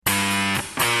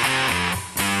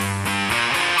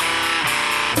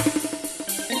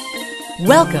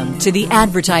Welcome to The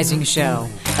Advertising Show,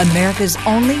 America's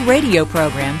only radio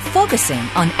program focusing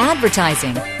on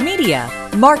advertising, media,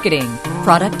 marketing,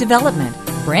 product development,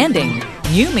 branding,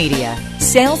 new media,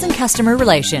 sales, and customer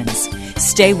relations.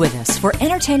 Stay with us for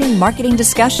entertaining marketing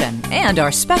discussion and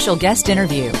our special guest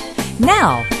interview.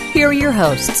 Now, here are your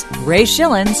hosts, Ray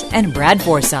Schilens and Brad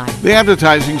Forsythe. The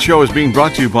Advertising Show is being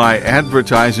brought to you by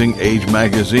Advertising Age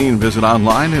Magazine. Visit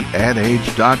online at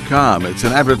adage.com. It's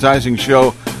an Advertising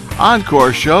Show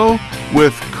encore show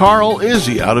with Carl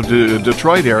Izzi out of the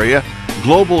Detroit area.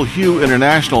 GlobalHue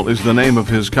International is the name of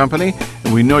his company,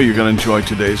 and we know you're going to enjoy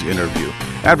today's interview.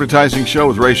 Advertising Show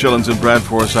with Ray Schilens and Brad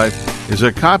Forsythe is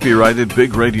a copyrighted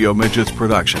Big Radio Midgets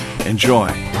production.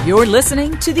 Enjoy. You're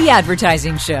listening to The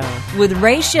Advertising Show with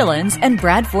Ray Schilens and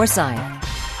Brad Forsythe.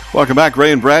 Welcome back,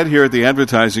 Ray and Brad, here at The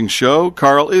Advertising Show.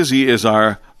 Carl Izzi is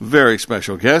our very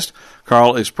special guest.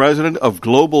 Carl is president of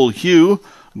GlobalHue.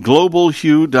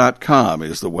 GlobalHue.com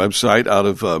is the website out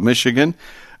of Michigan.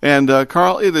 And,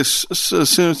 Carl, it is a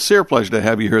sincere pleasure to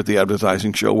have you here at The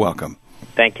Advertising Show. Welcome.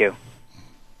 Thank you.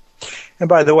 And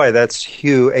by the way, that's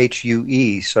Hue,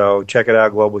 H-U-E, so check it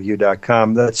out,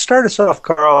 globalhue.com. Start us off,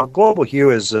 Carl.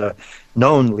 GlobalHue is a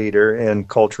known leader in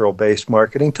cultural-based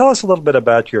marketing. Tell us a little bit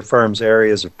about your firm's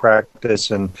areas of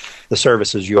practice and the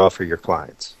services you offer your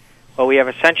clients. Well, we have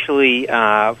essentially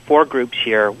four groups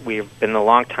here. We've been the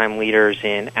longtime leaders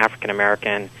in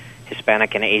African-American,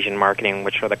 Hispanic, and Asian marketing,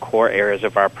 which are the core areas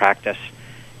of our practice.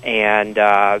 And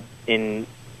in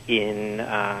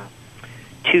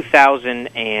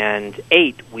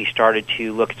 2008, we started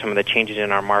to look at some of the changes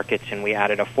in our markets, and we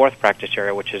added a fourth practice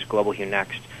area, which is GlobalHue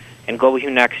Next. And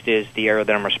GlobalHue Next is the area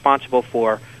that I'm responsible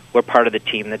for. We're part of the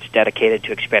team that's dedicated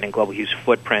to expanding GlobalHue's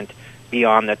footprint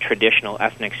beyond the traditional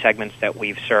ethnic segments that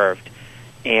we've served.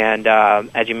 And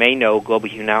as you may know,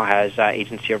 GlobalHue now has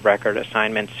agency of record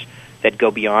assignments that go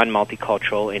beyond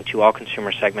multicultural into all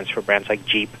consumer segments for brands like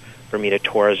Jeep, Bermuda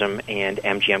Tourism, and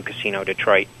MGM Casino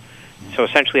Detroit. So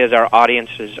essentially, as our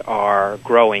audiences are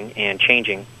growing and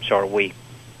changing, so are we.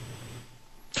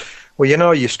 Well, you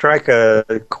know, you strike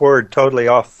a chord totally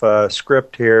off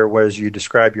script here as you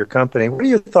describe your company. What are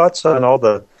your thoughts on all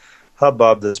the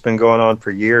hubbub that's been going on for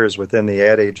years within the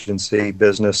ad agency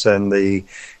business and the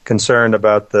concern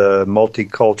about the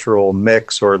multicultural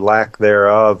mix or lack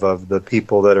thereof of the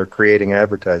people that are creating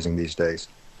advertising these days?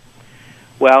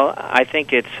 Well, I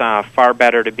think it's far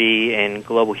better to be in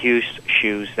GlobalHue's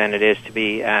shoes than it is to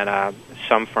be at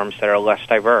some firms that are less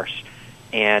diverse.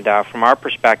 And from our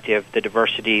perspective, the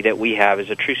diversity that we have is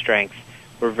a true strength.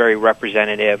 We're very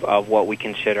representative of what we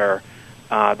consider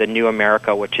the new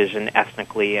America, which is an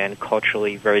ethnically and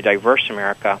culturally very diverse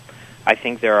America. I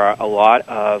think there are a lot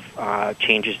of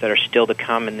changes that are still to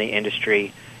come in the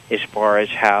industry as far as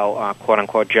how,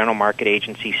 quote-unquote, general market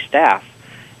agencies staff.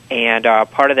 And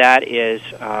part of that is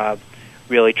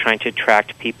really trying to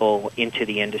attract people into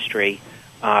the industry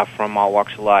from all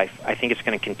walks of life. I think it's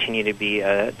going to continue to be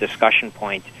a discussion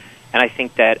point. And I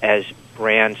think that as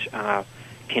brands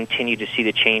continue to see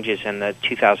the changes, and the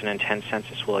 2010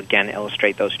 census will again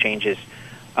illustrate those changes,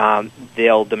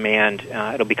 they'll demand,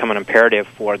 it'll become an imperative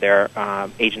for their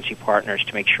agency partners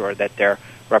to make sure that they're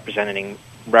representing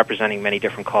many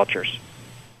different cultures.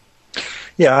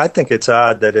 Yeah, I think it's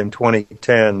odd that in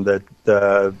 2010 that,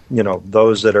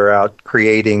 those that are out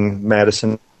creating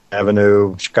Madison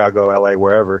Avenue, Chicago, LA,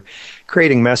 wherever,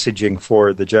 creating messaging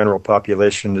for the general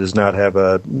population does not have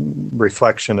a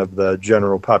reflection of the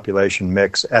general population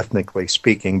mix, ethnically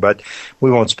speaking. But we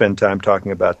won't spend time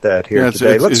talking about that here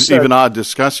today. It's even odd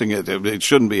discussing it. It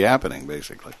shouldn't be happening,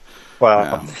 basically.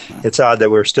 Well, It's odd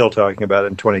that we're still talking about it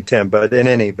in 2010. But in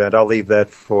any event, I'll leave that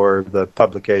for the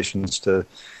publications to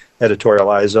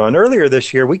editorialize on. Earlier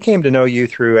this year, we came to know you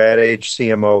through Ad Age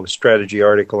CMO strategy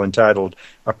article entitled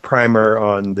A Primer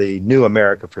on the New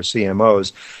America for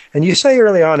CMOs. And you say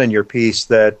early on in your piece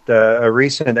that a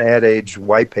recent Ad Age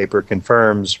white paper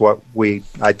confirms what we,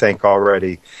 I think,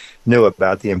 already knew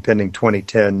about the impending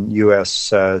 2010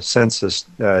 U.S. Census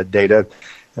data,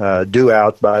 due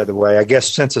out, by the way. I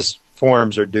guess census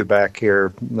forms are due back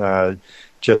here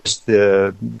just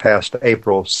the past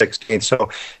April 16th. So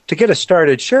to get us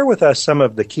started, share with us some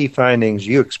of the key findings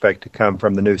you expect to come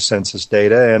from the new census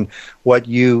data and what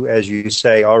you, as you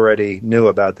say, already knew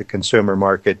about the consumer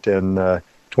market in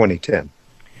 2010.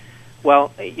 Well,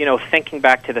 thinking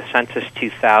back to the Census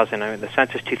 2000, the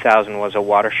Census 2000 was a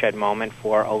watershed moment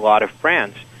for a lot of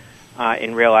brands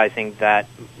in realizing that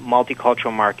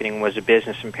multicultural marketing was a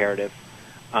business imperative.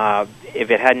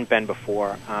 If it hadn't been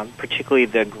before, particularly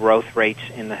the growth rates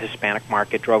in the Hispanic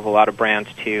market drove a lot of brands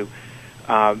to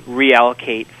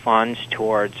reallocate funds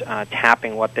towards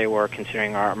tapping what they were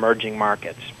considering our emerging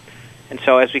markets. And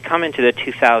so as we come into the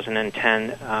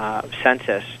 2010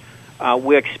 census,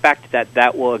 we expect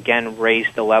that will again raise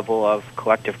the level of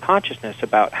collective consciousness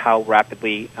about how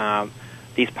rapidly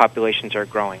these populations are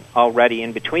growing. Already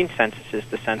in between censuses,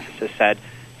 the census has said,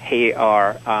 hey,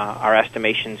 our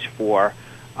estimations for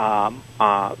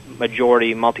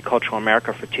majority multicultural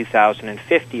America for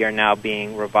 2050 are now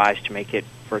being revised to make it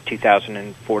for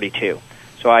 2042.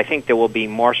 So I think there will be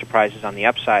more surprises on the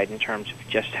upside in terms of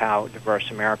just how diverse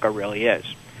America really is.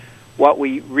 What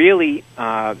we really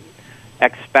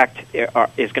expect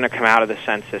is going to come out of the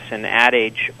census, and Ad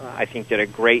Age, I think, did a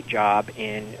great job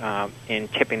in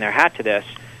tipping their hat to this,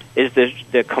 is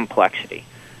the complexity.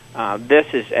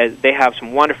 They have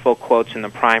some wonderful quotes in the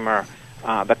primer.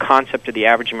 The concept of the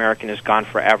average American is gone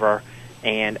forever,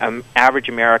 and average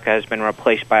America has been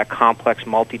replaced by a complex,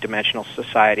 multidimensional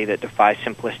society that defies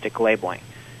simplistic labeling.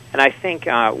 And I think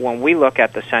when we look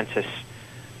at the census,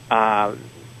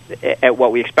 at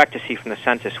what we expect to see from the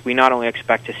census, we not only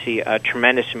expect to see a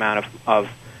tremendous amount of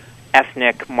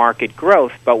ethnic market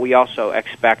growth, but we also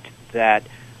expect that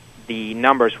the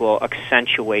numbers will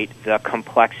accentuate the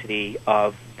complexity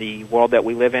of the world that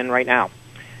we live in right now.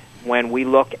 When we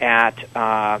look at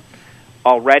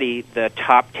already the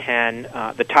top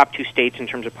 2 states in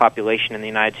terms of population in the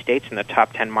United States, and the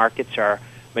top 10 markets are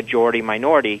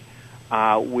majority-minority,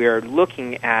 we're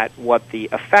looking at what the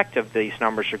effect of these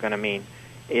numbers are going to mean.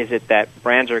 Is it that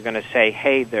brands are going to say,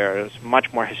 hey, there's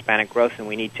much more Hispanic growth and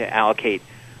we need to allocate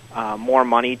more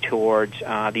money towards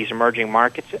these emerging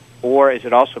markets? Or is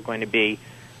it also going to be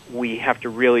we have to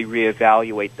really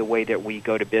reevaluate the way that we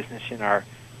go to business in our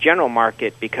general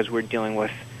market because we're dealing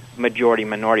with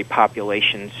majority-minority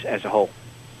populations as a whole?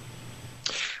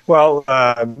 Well,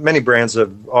 many brands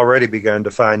have already begun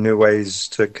to find new ways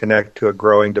to connect to a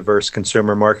growing, diverse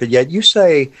consumer market, yet you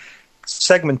say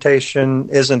segmentation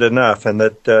isn't enough and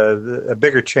that a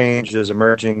bigger change is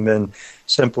emerging than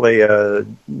simply a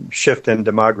shift in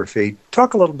demography.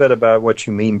 Talk a little bit about what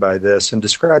you mean by this and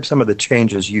describe some of the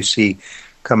changes you see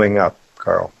coming up,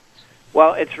 Carl.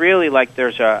 Well, it's really like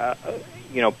there's a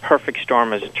perfect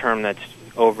storm is a term that's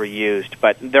overused,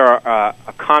 but there are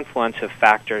a confluence of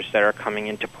factors that are coming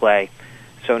into play.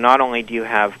 So not only do you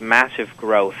have massive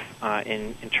growth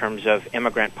in terms of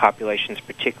immigrant populations,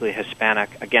 particularly Hispanic,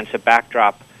 against a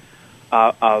backdrop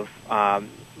of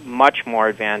much more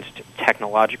advanced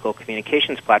technological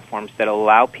communications platforms that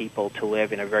allow people to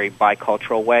live in a very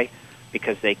bicultural way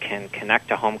because they can connect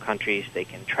to home countries, they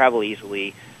can travel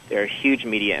easily, there are huge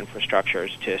media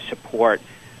infrastructures to support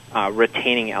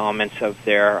retaining elements of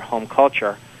their home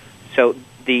culture. So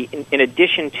in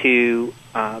addition to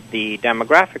the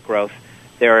demographic growth,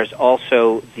 there is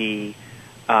also the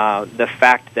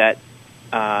fact that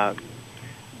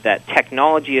that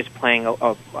technology is playing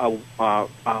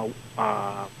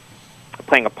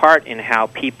playing a part in how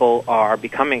people are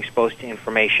becoming exposed to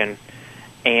information,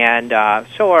 and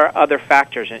so are other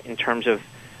factors in terms of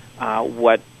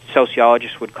what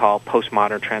sociologists would call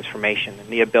postmodern transformation, and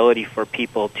the ability for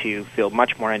people to feel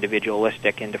much more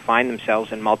individualistic and define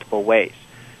themselves in multiple ways.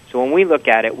 So when we look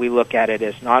at it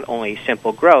as not only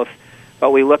simple growth, but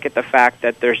we look at the fact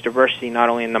that there's diversity not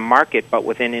only in the market but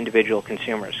within individual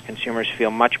consumers. Consumers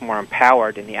feel much more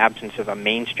empowered in the absence of a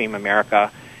mainstream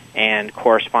America and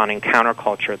corresponding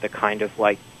counterculture, the kind of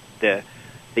like the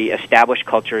established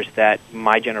cultures that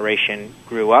my generation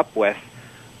grew up with.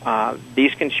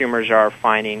 These consumers are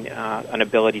finding an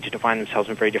ability to define themselves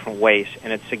in very different ways,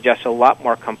 and it suggests a lot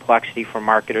more complexity for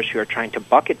marketers who are trying to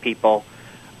bucket people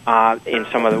in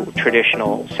some of the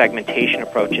traditional segmentation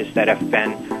approaches that have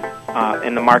been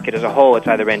in the market as a whole. It's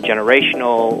either been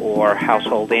generational or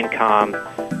household income,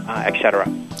 etc.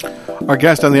 Our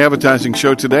guest on the Advertising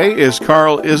Show today is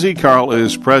Carl Izzi. Carl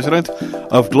is president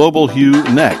of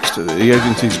GlobalHue Next, the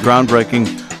agency's groundbreaking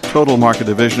total market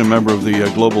division, a member of the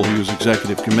GlobalHue's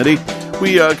executive committee.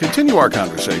 We continue our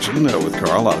conversation with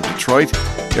Carl out of Detroit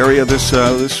area in just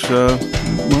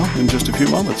a few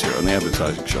moments here on the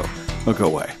Advertising Show. Don't go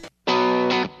away.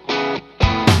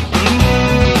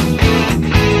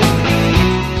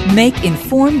 Make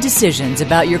informed decisions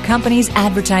about your company's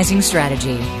advertising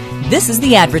strategy. This is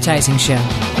the Advertising Show.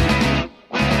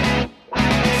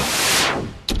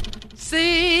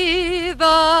 See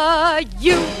the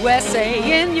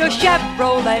USA in your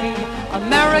Chevrolet.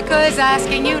 America is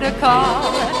asking you to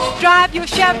call. Drive your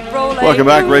Chevrolet. Welcome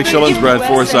back. Ray Schilens, Brad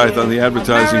Forsythe on the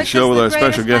Advertising Show with our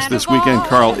special guest this weekend,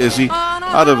 Carl Izzi,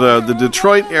 out of the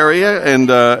Detroit area, and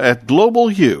at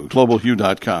GlobalHue.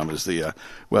 GlobalHue.com is the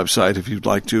website if you'd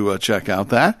like to check out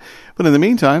that. But in the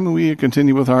meantime, we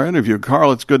continue with our interview.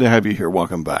 Carl, it's good to have you here.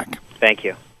 Welcome back. Thank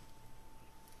you.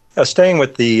 Staying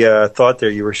with the thought there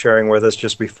you were sharing with us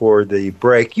just before the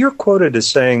break, you're quoted as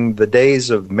saying the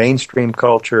days of mainstream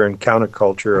culture and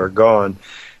counterculture are gone,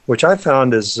 which I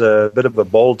found is a bit of a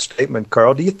bold statement,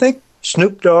 Carl. Do you think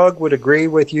Snoop Dogg would agree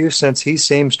with you, since he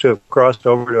seems to have crossed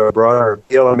over to a broader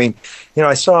appeal? I mean,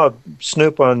 I saw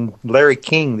Snoop on Larry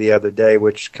King the other day,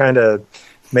 which kind of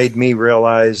made me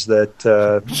realize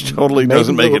that... Which totally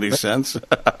doesn't make any sense.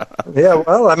 Yeah,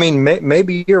 well, I mean,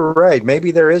 maybe you're right.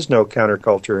 Maybe there is no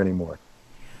counterculture anymore.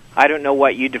 I don't know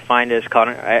what you define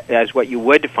as what you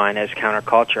would define as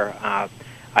counterculture.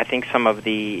 I think some of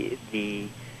the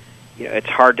it's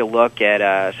hard to look at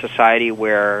a society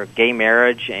where gay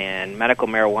marriage and medical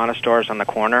marijuana stores on the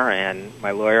corner, and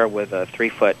my lawyer with a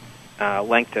 3-foot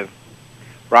length of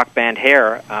rock band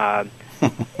hair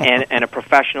and a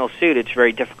professional suit. It's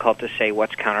very difficult to say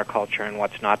what's counterculture and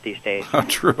what's not these days.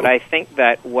 True. But I think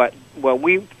that what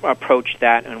we approach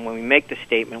that, and when we make the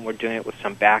statement, we're doing it with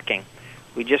some backing.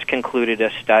 We just concluded a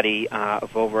study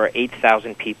of over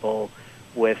 8,000 people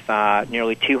with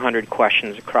nearly 200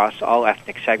 questions across all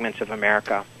ethnic segments of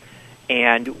America.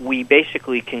 And we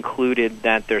basically concluded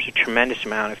that there's a tremendous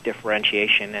amount of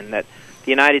differentiation, and that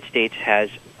the United States has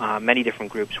many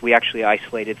different groups. We actually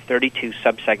isolated 32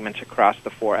 subsegments across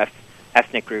the 4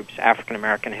 ethnic groups: African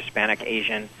American, Hispanic,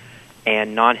 Asian,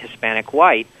 and non-Hispanic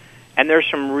white. And there's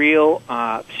some real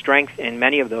strength in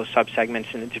many of those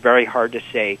subsegments, and it's very hard to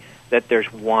say that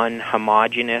there's one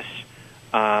homogeneous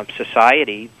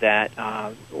society that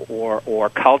or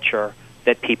culture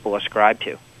that people ascribe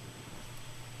to.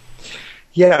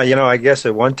 Yeah, I guess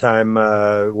at one time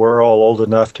we're all old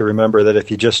enough to remember that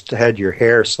if you just had your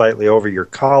hair slightly over your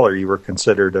collar, you were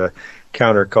considered a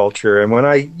counterculture. And when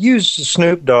I use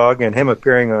Snoop Dogg and him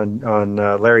appearing on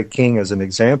Larry King as an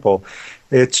example,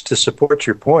 it's to support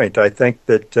your point. I think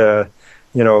that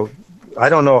I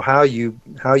don't know how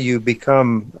you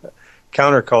become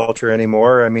counterculture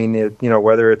anymore. I mean,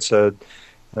 whether it's a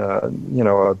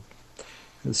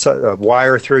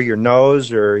wire through your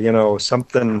nose, or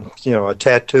something, a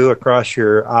tattoo across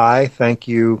your eye. Thank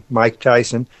you, Mike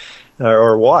Tyson,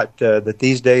 or what? That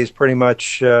these days, pretty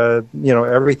much,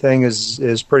 everything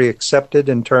is pretty accepted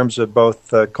in terms of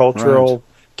both cultural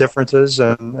differences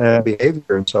and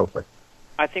behavior and so forth.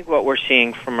 I think what we're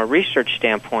seeing from a research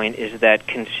standpoint is that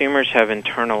consumers have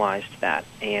internalized that,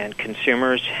 and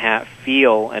consumers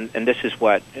feel, and this is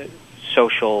what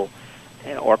social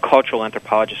or cultural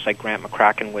anthropologists like Grant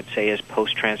McCracken would say is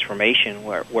post-transformation,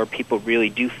 where people really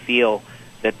do feel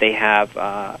that they have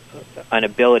an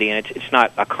ability, and it's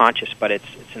not a conscious, but it's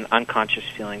an unconscious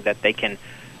feeling that they can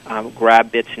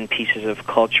grab bits and pieces of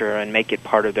culture and make it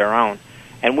part of their own.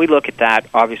 And we look at that,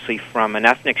 obviously, from an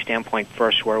ethnic standpoint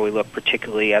first, where we look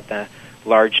particularly at the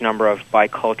large number of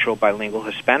bicultural, bilingual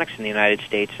Hispanics in the United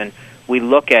States. And we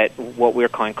look at what we're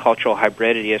calling cultural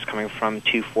hybridity as coming from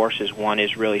 2 forces. One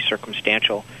is really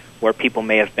circumstantial, where people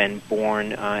may have been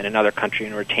born in another country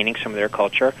and retaining some of their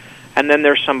culture. And then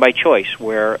there's some by choice,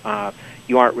 where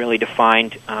you aren't really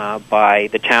defined by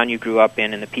the town you grew up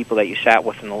in and the people that you sat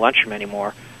with in the lunchroom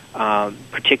anymore.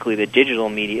 Particularly the digital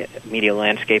media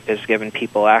landscape has given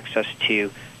people access to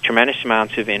tremendous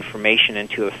amounts of information and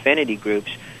to affinity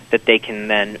groups that they can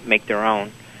then make their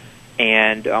own.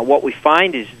 And what we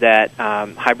find is that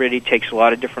hybridity takes a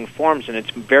lot of different forms, and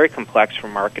it's very complex for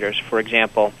marketers. For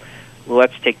example,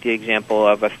 let's take the example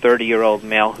of a 30-year-old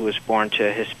male who was born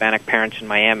to Hispanic parents in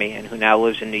Miami and who now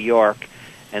lives in New York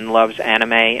and loves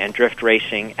anime and drift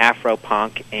racing,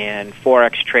 Afro-punk, and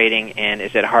Forex trading, and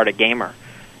is at heart a gamer.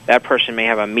 That person may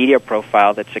have a media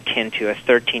profile that's akin to a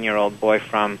 13-year-old boy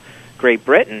from Great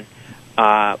Britain.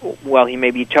 Well, he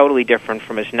may be totally different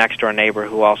from his next-door neighbor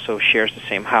who also shares the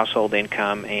same household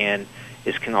income and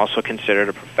is also considered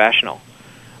a professional.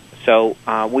 So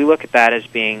we look at that as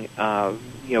being,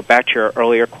 back to your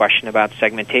earlier question about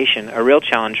segmentation, a real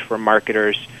challenge for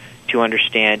marketers to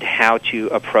understand how to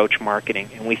approach marketing.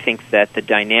 And we think that the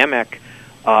dynamic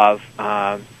of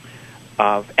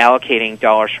allocating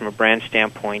dollars from a brand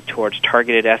standpoint towards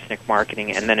targeted ethnic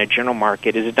marketing and then a general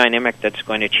market is a dynamic that's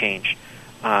going to change.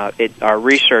 Our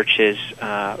research has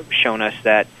shown us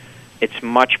that it's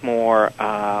much more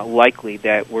likely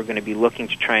that we're going to be looking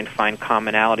to try and find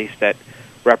commonalities that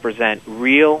represent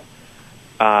real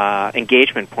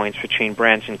engagement points between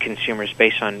brands and consumers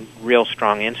based on real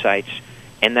strong insights,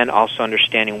 and then also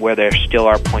understanding where there still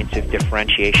are points of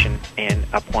differentiation and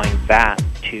applying that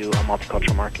to a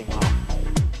multicultural marketing model.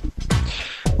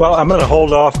 Well, I'm going to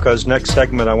hold off because next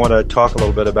segment I want to talk a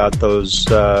little bit about those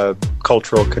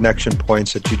cultural connection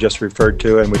points that you just referred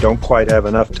to, and we don't quite have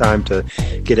enough time to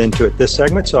get into it this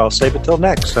segment, so I'll save it till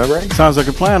next. All right? Sounds like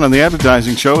a plan. On the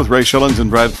Advertising Show with Ray Schilens and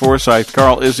Brad Forsythe,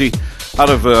 Carl Izzi out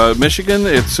of Michigan.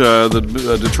 It's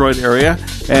the Detroit area,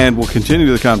 and we'll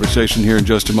continue the conversation here in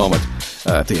just a moment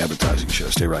at the Advertising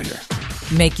Show. Stay right here.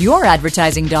 Make your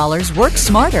advertising dollars work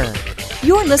smarter.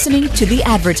 You're listening to The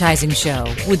Advertising Show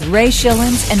with Ray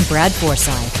Schilens and Brad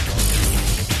Forsythe.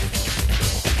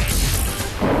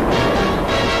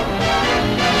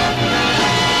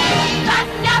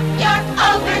 Button up your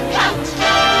overcoat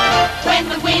when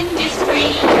the wind is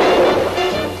free.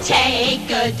 Take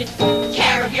good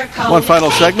care of your coat. One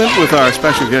final segment with our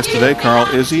special guest today, Carl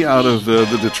Izzi out of the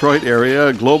Detroit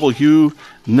area. GlobalHue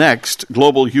Next,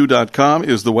 globalhue.com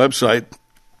is the website.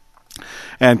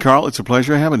 And, Carl, it's a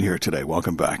pleasure having you here today.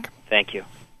 Welcome back. Thank you.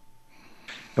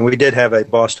 And we did have a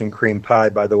Boston cream pie,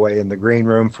 by the way, in the green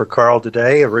room for Carl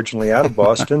today, originally out of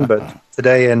Boston, but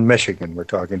today in Michigan we're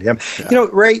talking to him. Yeah. You know,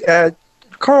 Ray,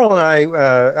 Carl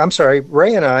and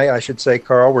Ray and I should say,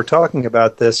 Carl, we're talking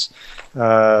about this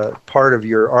part of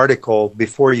your article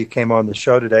before you came on the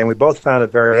show today, and we both found it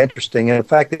very interesting. And the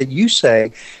fact that you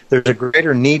say there's a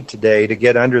greater need today to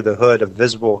get under the hood of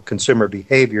visible consumer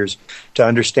behaviors to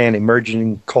understand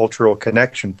emerging cultural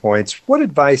connection points. What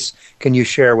advice can you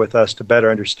share with us to better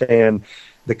understand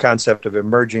the concept of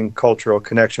emerging cultural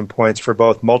connection points for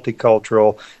both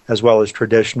multicultural as well as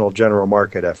traditional general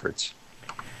market efforts?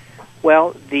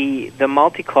 Well, the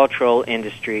multicultural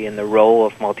industry and the role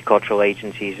of multicultural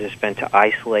agencies has been to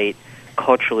isolate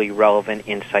culturally relevant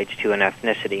insights to an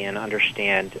ethnicity and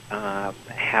understand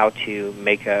how to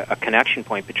make a connection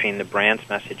point between the brand's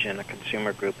message and a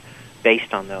consumer group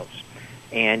based on those.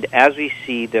 And as we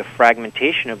see the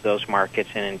fragmentation of those markets,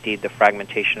 and indeed the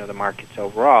fragmentation of the markets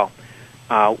overall,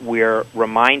 we're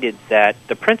reminded that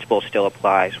the principle still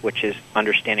applies, which is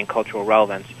understanding cultural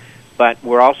relevance. But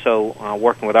we're also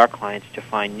working with our clients to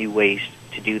find new ways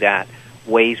to do that,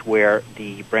 ways where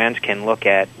the brands can look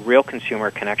at real consumer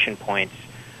connection points,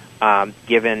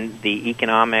 given the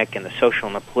economic and the social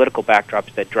and the political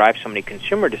backdrops that drive so many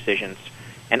consumer decisions,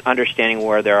 and understanding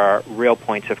where there are real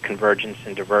points of convergence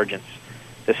and divergence.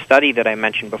 The study that I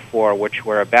mentioned before, which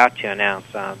we're about to announce,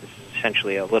 this is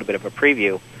essentially a little bit of a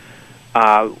preview.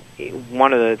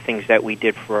 One of the things that we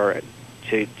did to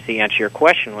answer your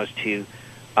question was to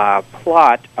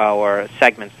plot our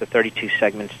segments, the 32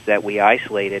 segments that we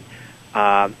isolated,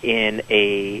 in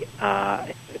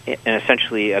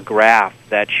essentially a graph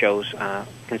that shows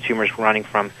consumers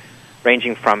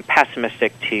ranging from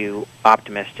pessimistic to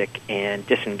optimistic and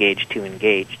disengaged to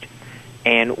engaged.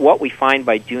 And what we find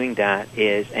by doing that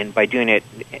is, and by doing it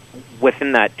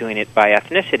within that, doing it by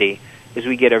ethnicity, is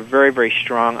we get a very, very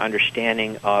strong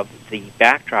understanding of the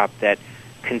backdrop that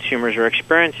consumers are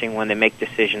experiencing when they make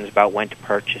decisions about when to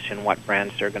purchase and what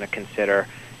brands they're going to consider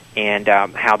and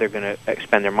how they're going to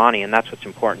spend their money, and that's what's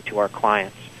important to our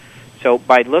clients. So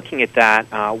by looking at that,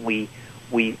 we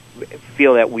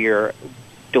feel that we are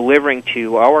delivering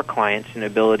to our clients an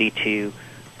ability to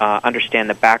understand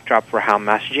the backdrop for how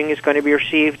messaging is going to be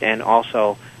received, and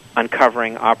also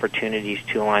uncovering opportunities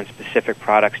to align specific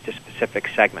products to specific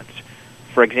segments.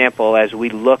 For example, as we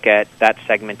look at that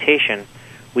segmentation,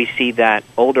 we see that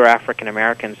older African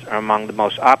Americans are among the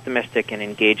most optimistic and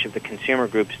engaged of the consumer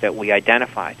groups that we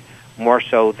identified, more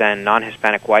so than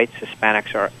non-Hispanic whites,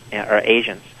 Hispanics, or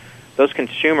Asians. Those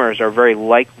consumers are very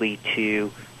likely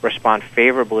to respond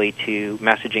favorably to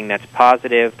messaging that's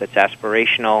positive, that's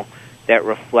aspirational, that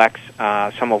reflects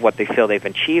some of what they feel they've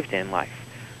achieved in life.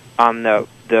 On the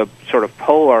sort of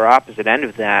polar opposite end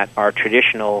of that are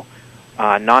traditional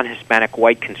non-Hispanic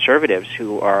white conservatives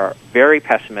who are very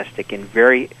pessimistic and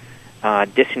very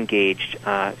disengaged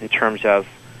in terms of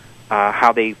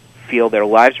how they feel their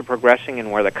lives are progressing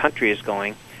and where the country is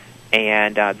going.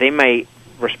 And they may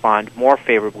respond more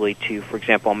favorably to, for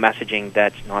example, messaging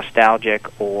that's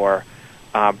nostalgic or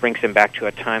brings them back to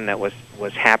a time that was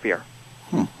happier.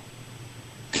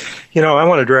 You know, I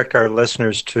want to direct our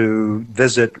listeners to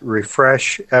visit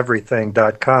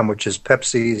refresheverything.com, which is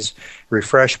Pepsi's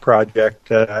Refresh project,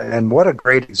 and what a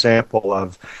great example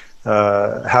of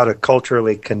how to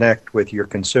culturally connect with your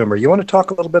consumer. You want to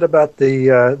talk a little bit about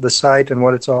the site and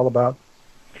what it's all about?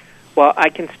 Well, I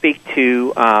can speak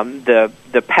to the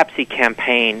Pepsi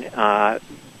campaign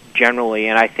generally,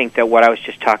 and I think that what I was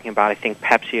just talking about, I think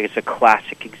Pepsi is a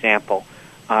classic example.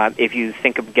 If you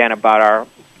think again about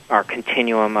our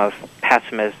continuum of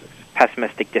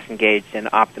pessimistic, disengaged, and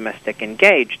optimistic,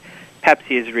 engaged,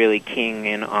 Pepsi is really keying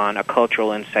in on a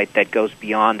cultural insight that goes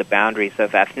beyond the boundaries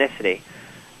of ethnicity.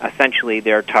 essentially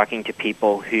they're talking to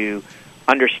people who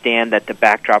understand that the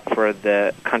backdrop for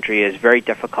the country is very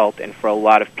difficult, and for a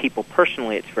lot of people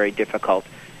personally it's very difficult.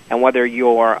 And whether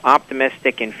you're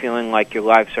optimistic and feeling like your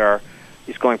lives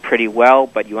is going pretty well,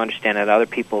 but you understand that other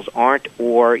people's aren't,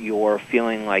 or you're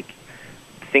feeling like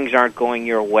things aren't going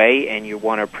your way and you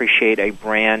want to appreciate a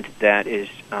brand that is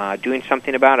doing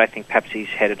something about it, I think Pepsi's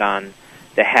hit it on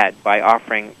the head by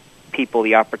offering people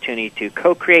the opportunity to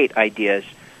co-create ideas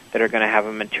that are going to have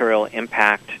a material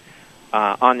impact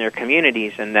on their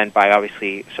communities, and then by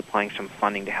obviously supplying some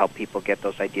funding to help people get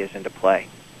those ideas into play.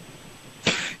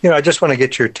 I just want to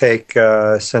get your take,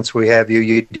 since we have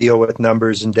you deal with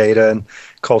numbers and data and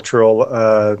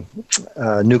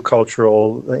new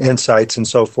cultural insights and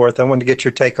so forth. I want to get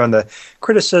your take on the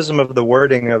criticism of the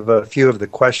wording of a few of the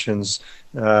questions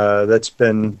that's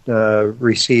been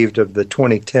received of the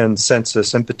 2010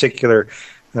 census. In particular,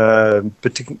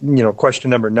 question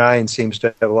number 9 seems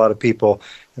to have a lot of people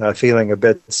feeling a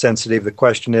bit sensitive. The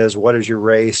question is, what is your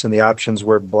race? And the options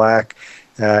were Black,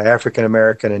 African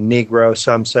American, and Negro.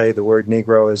 Some say the word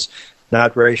Negro is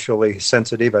not racially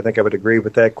sensitive. I think I would agree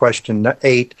with that. Question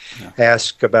 8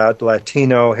 asks about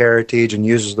Latino heritage and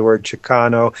uses the word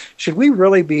Chicano. Should we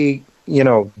really be,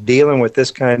 dealing with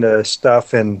this kind of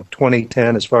stuff in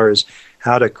 2010 as far as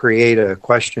how to create a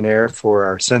questionnaire for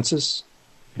our census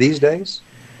these days?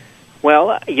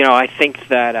 Well, I think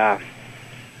that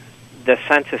the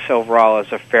census overall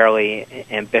is a fairly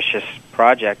ambitious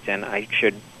project, and I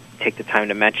should take the time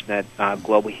to mention that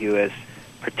GlobalHue has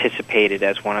participated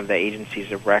as one of the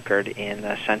agencies of record in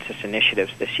the census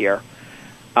initiatives this year.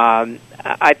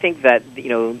 I think that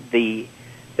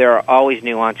there are always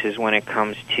nuances when it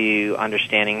comes to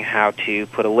understanding how to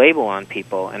put a label on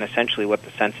people, and essentially what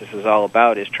the census is all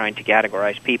about is trying to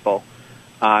categorize people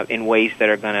in ways that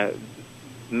are going to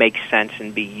make sense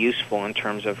and be useful in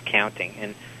terms of counting.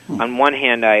 And on one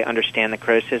hand, I understand the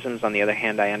criticisms. On the other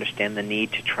hand, I understand the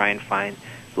need to try and find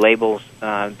labels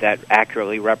that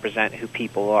accurately represent who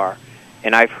people are.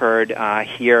 And I've heard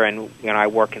here, and I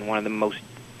work in one of the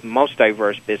most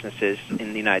diverse businesses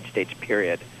in the United States,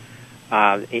 period,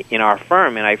 in our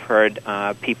firm, and I've heard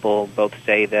people both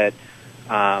say that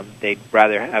they'd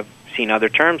rather have seen other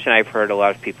terms, and I've heard a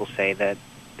lot of people say that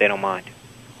they don't mind.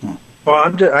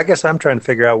 Well, I guess I'm trying to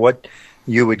figure out what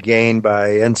you would gain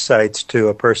by insights to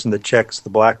a person that checks the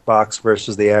black box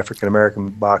versus the African American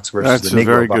box versus the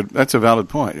Negro box. That's a valid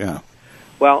point. Yeah.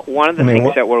 Well, one of the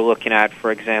things that we're looking at,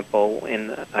 for example,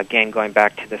 again going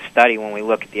back to the study, when we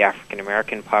look at the African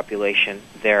American population,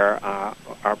 there are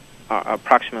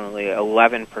approximately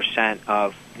 11%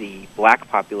 of the black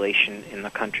population in the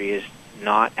country is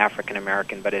not African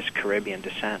American but is Caribbean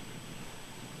descent.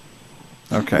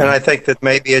 Okay. And I think that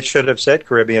maybe it should have said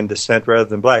Caribbean descent rather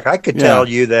than black. I could tell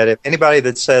you that if anybody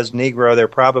that says Negro, they're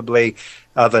probably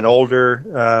of an older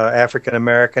African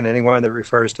American. Anyone that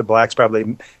refers to blacks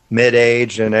probably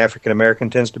mid-age, and African American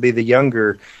tends to be the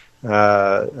younger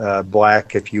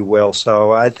black, if you will.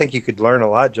 So I think you could learn a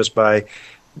lot just by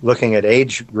looking at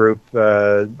age group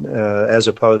as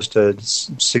opposed to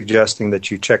suggesting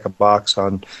that you check a box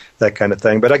on that kind of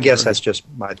thing. But I guess that's just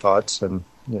my thoughts, and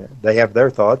they have their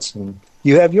thoughts, and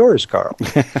you have yours, Carl.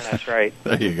 That's right.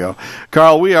 There you go.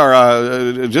 Carl, we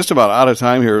are just about out of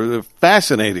time here.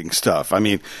 Fascinating stuff. I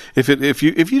mean, if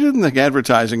you didn't think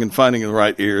advertising and finding the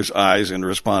right ears, eyes, and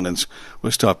respondents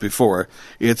was tough before,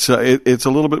 it's a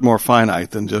little bit more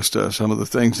finite than just some of the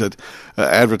things that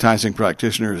advertising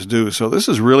practitioners do. So this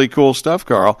is really cool stuff,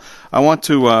 Carl. I want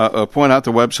to point out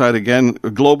the website again,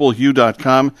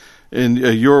 globalhue.com. And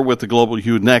you're with the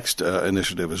GlobalHue Next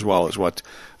initiative as well as what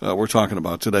we're talking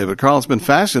about today. But, Carl, it's been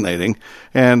fascinating,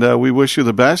 and we wish you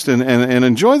the best. And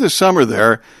enjoy the summer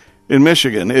there in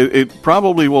Michigan. It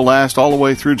probably will last all the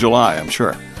way through July, I'm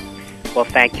sure. Well,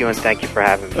 thank you, and thank you for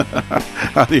having me.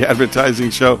 On the Advertising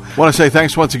Show. I want to say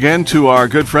thanks once again to our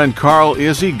good friend Carl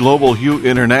Izzi, GlobalHue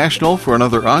International, for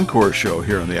another encore show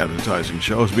here on the Advertising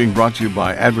Show. It's being brought to you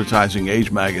by Advertising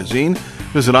Age Magazine.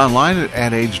 Visit online at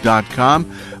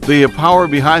adage.com. The power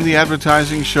behind the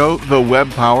Advertising Show, the web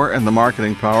power and the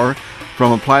marketing power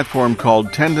from a platform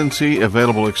called Tendency,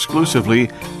 available exclusively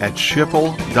at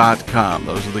schipul.com.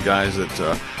 Those are the guys that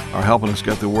are helping us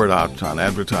get the word out on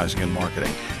advertising and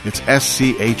marketing. It's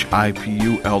schipul.com.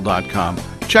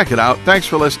 Check it out. Thanks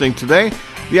for listening today.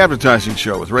 The Advertising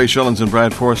Show with Ray Schilens and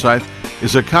Brad Forsythe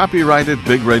is a copyrighted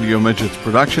Big Radio Midgets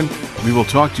production. We will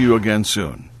talk to you again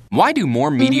soon. Why do more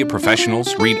media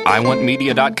professionals read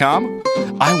iwantmedia.com?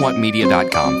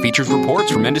 iwantmedia.com features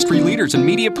reports from industry leaders and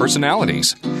media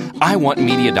personalities.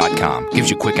 iWantMedia.com gives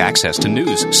you quick access to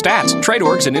news, stats, trade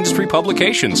orgs, and industry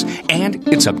publications, and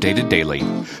it's updated daily.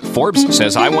 Forbes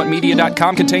says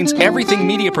iWantMedia.com contains everything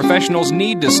media professionals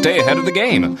need to stay ahead of the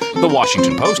game. The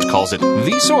Washington Post calls it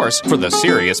the source for the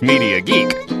serious media geek.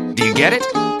 Do you get it?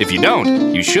 If you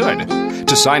don't, you should.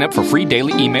 To sign up for free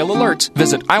daily email alerts,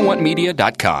 visit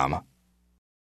iWantMedia.com.